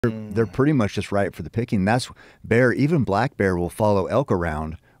They're pretty much just ripe for the picking. That's bear, even black bear will follow elk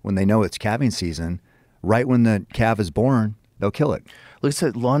around when they know it's calving season. Right when the calf is born, they'll kill it. Like I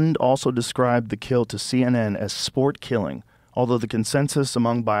said, Lund also described the kill to CNN as sport killing, although the consensus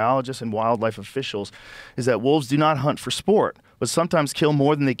among biologists and wildlife officials is that wolves do not hunt for sport, but sometimes kill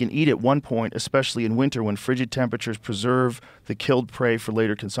more than they can eat at one point, especially in winter when frigid temperatures preserve the killed prey for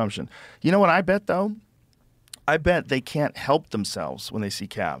later consumption. You know what I bet, though? I bet they can't help themselves when they see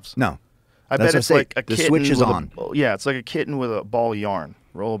calves. No. I bet it's like a kitten. The switch is on. Yeah, it's like a kitten with a ball of yarn.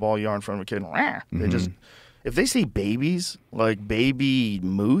 Roll a ball of yarn in front of a kitten. They just, if they see babies, like baby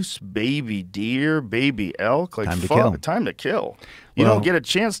moose, baby deer, baby elk, like time to kill. You don't get a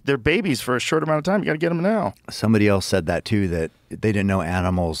chance. They're babies for a short amount of time. You got to get them now. Somebody else said that too, that they didn't know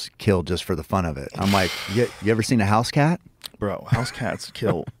animals kill just for the fun of it. I'm like, you ever seen a house cat? Bro, house cats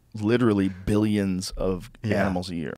kill literally billions of animals a year.